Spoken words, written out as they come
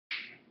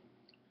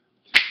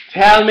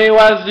Tell me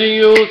what's the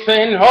use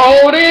in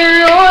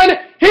holding on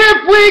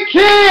if we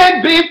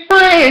can't be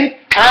friends?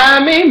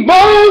 I'm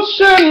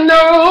emotional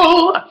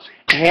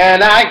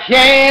and I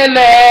can't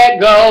let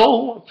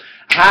go.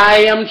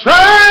 I am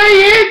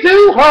trying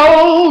to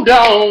hold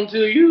on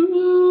to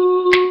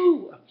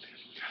you,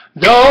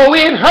 though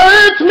it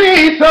hurts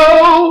me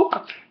so.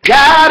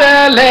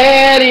 Gotta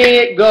let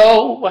it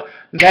go.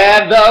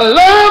 That the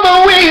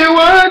love we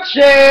once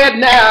shared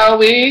now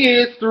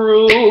is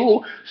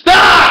through.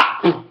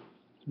 Stop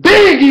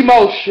being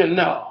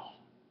emotional.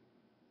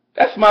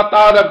 That's my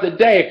thought of the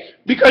day.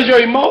 Because your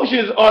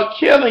emotions are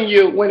killing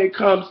you when it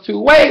comes to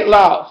weight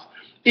loss.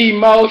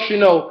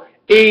 Emotional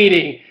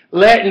eating.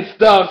 Letting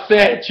stuff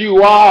set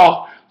you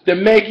off to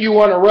make you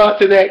want to run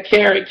to that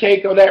carrot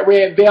cake or that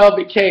red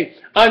velvet cake.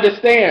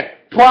 Understand,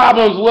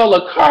 problems will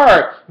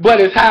occur,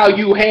 but it's how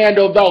you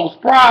handle those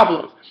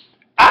problems.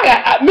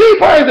 Me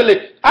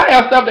personally, I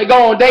have stuff that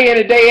go on day in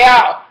and day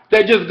out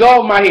that just go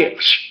over my head.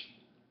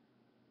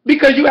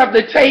 Because you have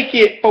to take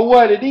it for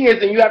what it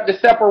is and you have to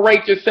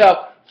separate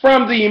yourself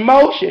from the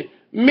emotion.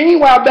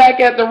 Meanwhile, back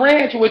at the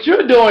ranch, what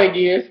you're doing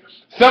is,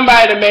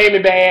 somebody that made me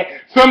bad,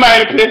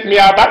 somebody that pissed me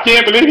off, I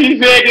can't believe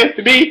he said this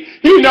to me,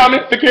 he know I'm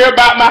insecure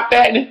about my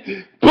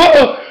fatness.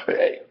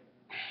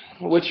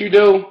 What you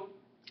do,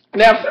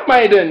 now if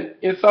somebody done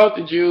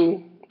insulted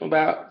you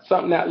about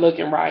something not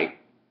looking right,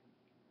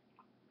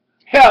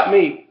 help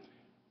me.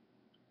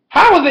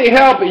 How is it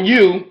helping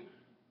you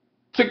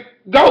to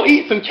go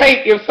eat some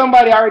cake if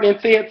somebody already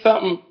said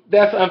something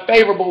that's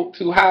unfavorable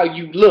to how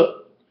you look?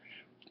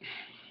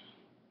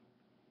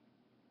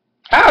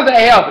 How's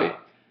that helping?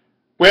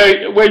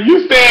 Well,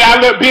 you said I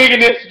look big in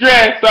this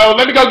dress, so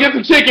let me go get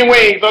some chicken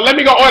wings, or let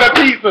me go order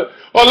pizza,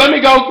 or let me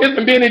go get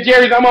some Ben and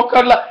Jerry's, I'm going to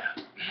cuddle up.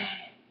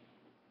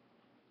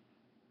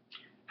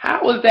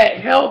 How is that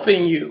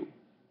helping you?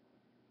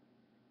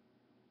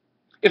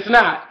 It's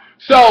not.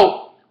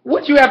 So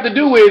what you have to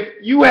do is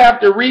you have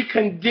to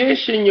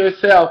recondition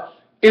yourself.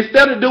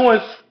 Instead of doing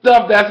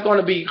stuff that's going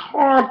to be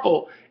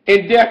harmful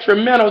and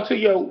detrimental to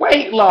your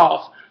weight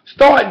loss,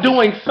 start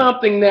doing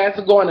something that's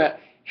going to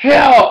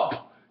help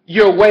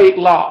your weight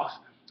loss.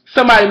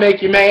 Somebody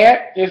make you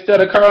mad,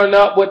 instead of curling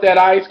up with that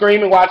ice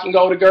cream and watching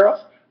Golden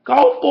Girls,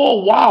 go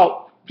for a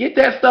walk. Get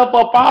that stuff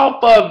up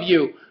off of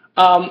you.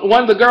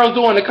 One of the girls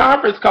doing the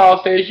conference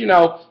call says, you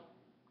know,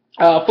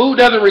 food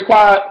doesn't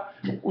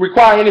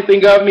require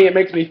anything of me. It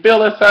makes me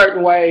feel a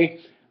certain way.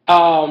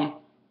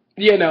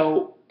 You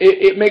know,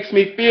 it makes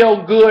me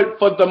feel good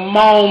for the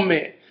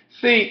moment.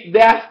 See,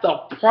 that's the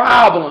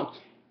problem.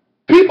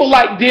 People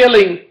like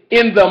dealing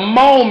in the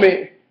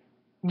moment,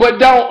 but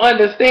don't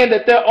understand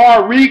that there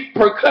are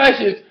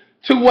repercussions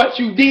to what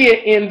you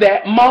did in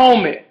that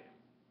moment.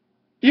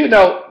 You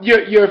know,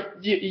 your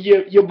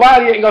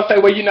body ain't going to say,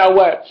 well, you know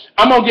what,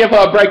 I'm going to give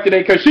her a break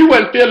today because she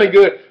wasn't feeling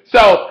good.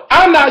 So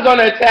I'm not going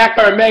to attack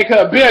her and make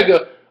her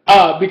bigger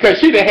because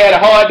she done had a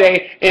hard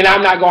day and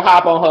I'm not going to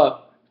hop on her.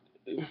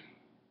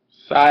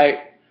 Sorry.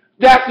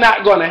 That's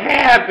not going to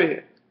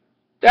happen.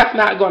 That's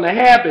not going to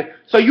happen.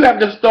 So you have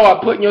to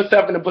start putting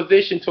yourself in a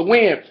position to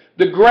win.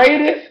 The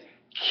greatest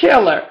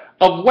killer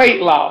of weight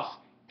loss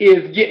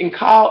is getting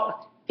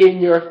caught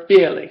in your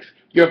feelings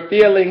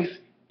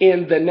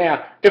in the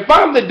now. If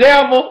I'm the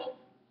devil,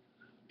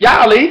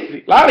 y'all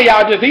easy. A lot of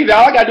y'all just easy.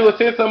 All I got to do is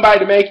send somebody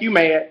to make you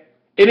mad,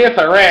 and it's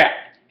a wrap.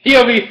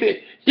 You'll be,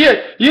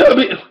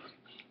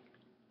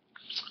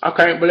 I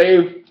can't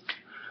believe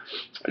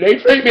they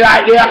treat me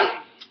like that.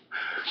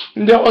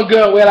 I'm doing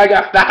good. Well, I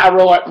got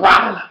thyroid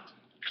problems.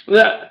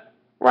 Look,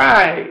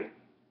 right.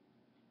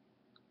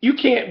 You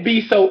can't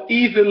be so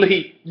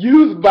easily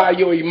used by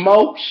your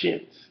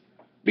emotions,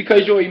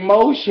 because your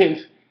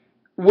emotions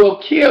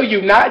will kill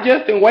you, not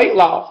just in weight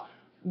loss,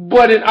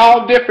 but in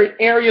all different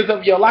areas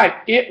of your life.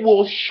 It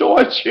will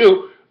short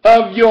you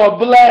of your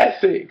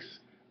blessings.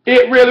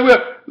 It really will.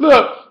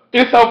 Look,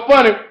 it's so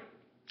funny.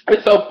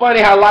 It's so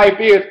funny how life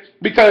is,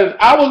 because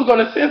I was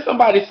going to send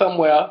somebody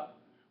somewhere,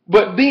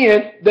 but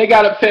then they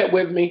got upset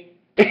with me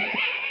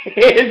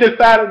and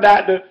decided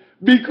not to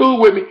be cool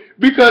with me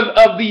because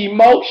of the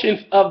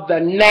emotions of the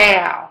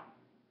now.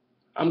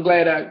 I'm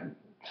glad I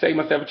saved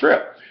myself a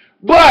trip.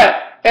 But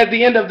at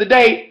the end of the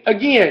day,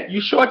 again, you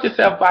short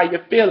yourself by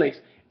your feelings.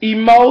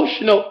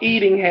 Emotional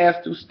eating has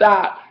to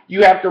stop.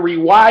 You have to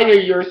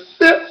rewire your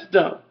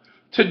system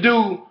to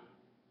do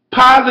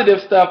positive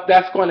stuff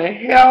that's going to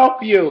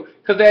help you.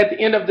 Because at the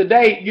end of the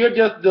day, you're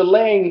just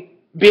delaying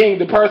being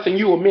the person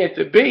you were meant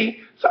to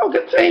be. So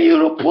continue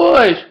to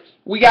push.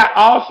 We got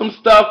awesome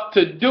stuff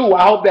to do.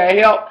 I hope that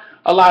helped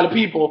a lot of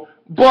people.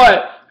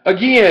 But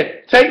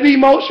again, take the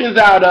emotions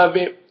out of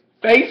it,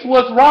 face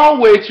what's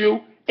wrong with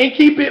you, and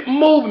keep it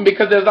moving,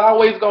 because there's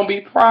always going to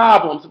be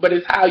problems, but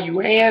it's how you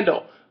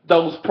handle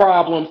those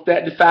problems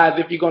that decides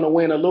if you're going to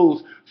win or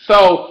lose.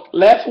 So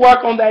let's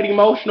work on that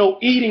emotional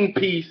eating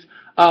piece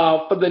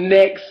for the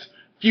next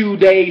few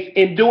days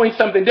in doing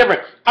something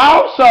different.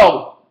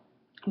 Also,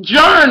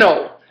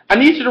 journal. I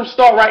need you to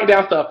start writing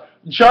down stuff.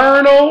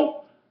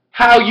 Journal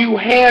how you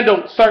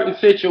handle certain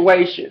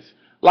situations.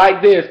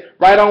 Like this,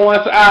 right on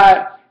one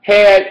side,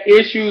 had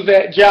issues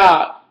at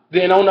job.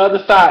 Then on the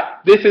other side,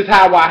 this is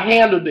how I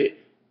handled it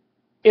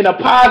in a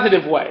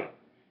positive way.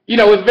 You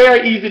know, it's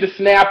very easy to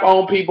snap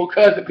on people,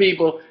 cuss at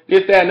people,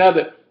 this, that, and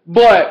other.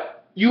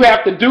 But you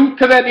have to do,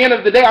 because at the end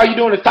of the day, all you're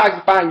doing is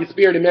toxifying your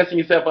spirit and messing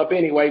yourself up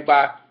anyway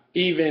by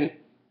even,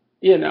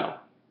 you know,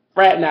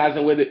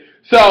 fraternizing with it.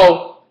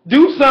 So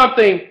do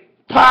something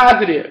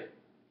positive.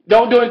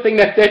 Don't do anything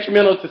that's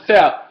detrimental to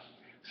self.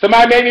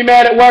 Somebody made me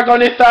mad at work on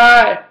this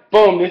side.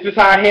 Boom, this is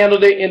how I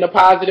handled it in a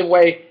positive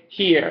way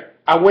here.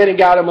 I went and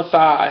got a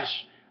massage.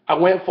 I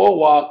went for a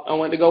walk. I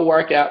went to go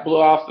work out, blew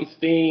off some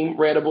steam,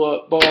 read a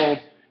book, boom.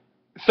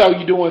 So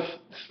you're doing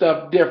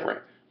stuff different.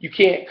 You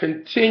can't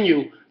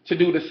continue to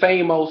do the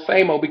same old,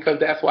 because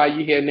that's why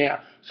you're here now.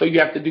 So you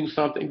have to do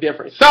something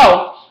different.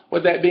 So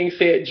with that being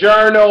said,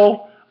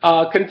 journal,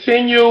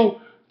 continue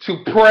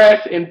to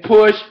press and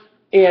push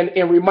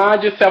and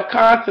remind yourself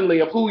constantly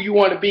of who you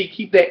want to be.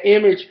 Keep that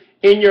image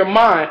in your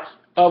mind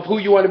of who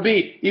you want to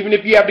be. Even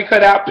if you have to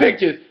cut out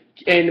pictures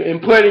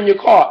and put it in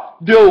your car,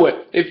 do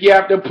it. If you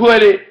have to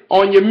put it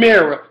on your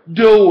mirror,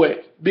 do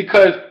it.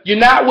 Because you're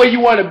not where you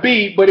want to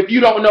be, but if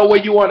you don't know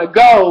where you want to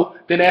go,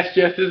 then that's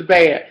just as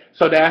bad.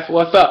 So that's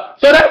what's up.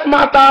 So that's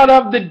my thought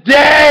of the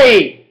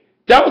day.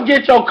 Don't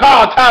get your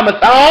car, Thomas,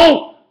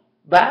 on.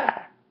 Bye.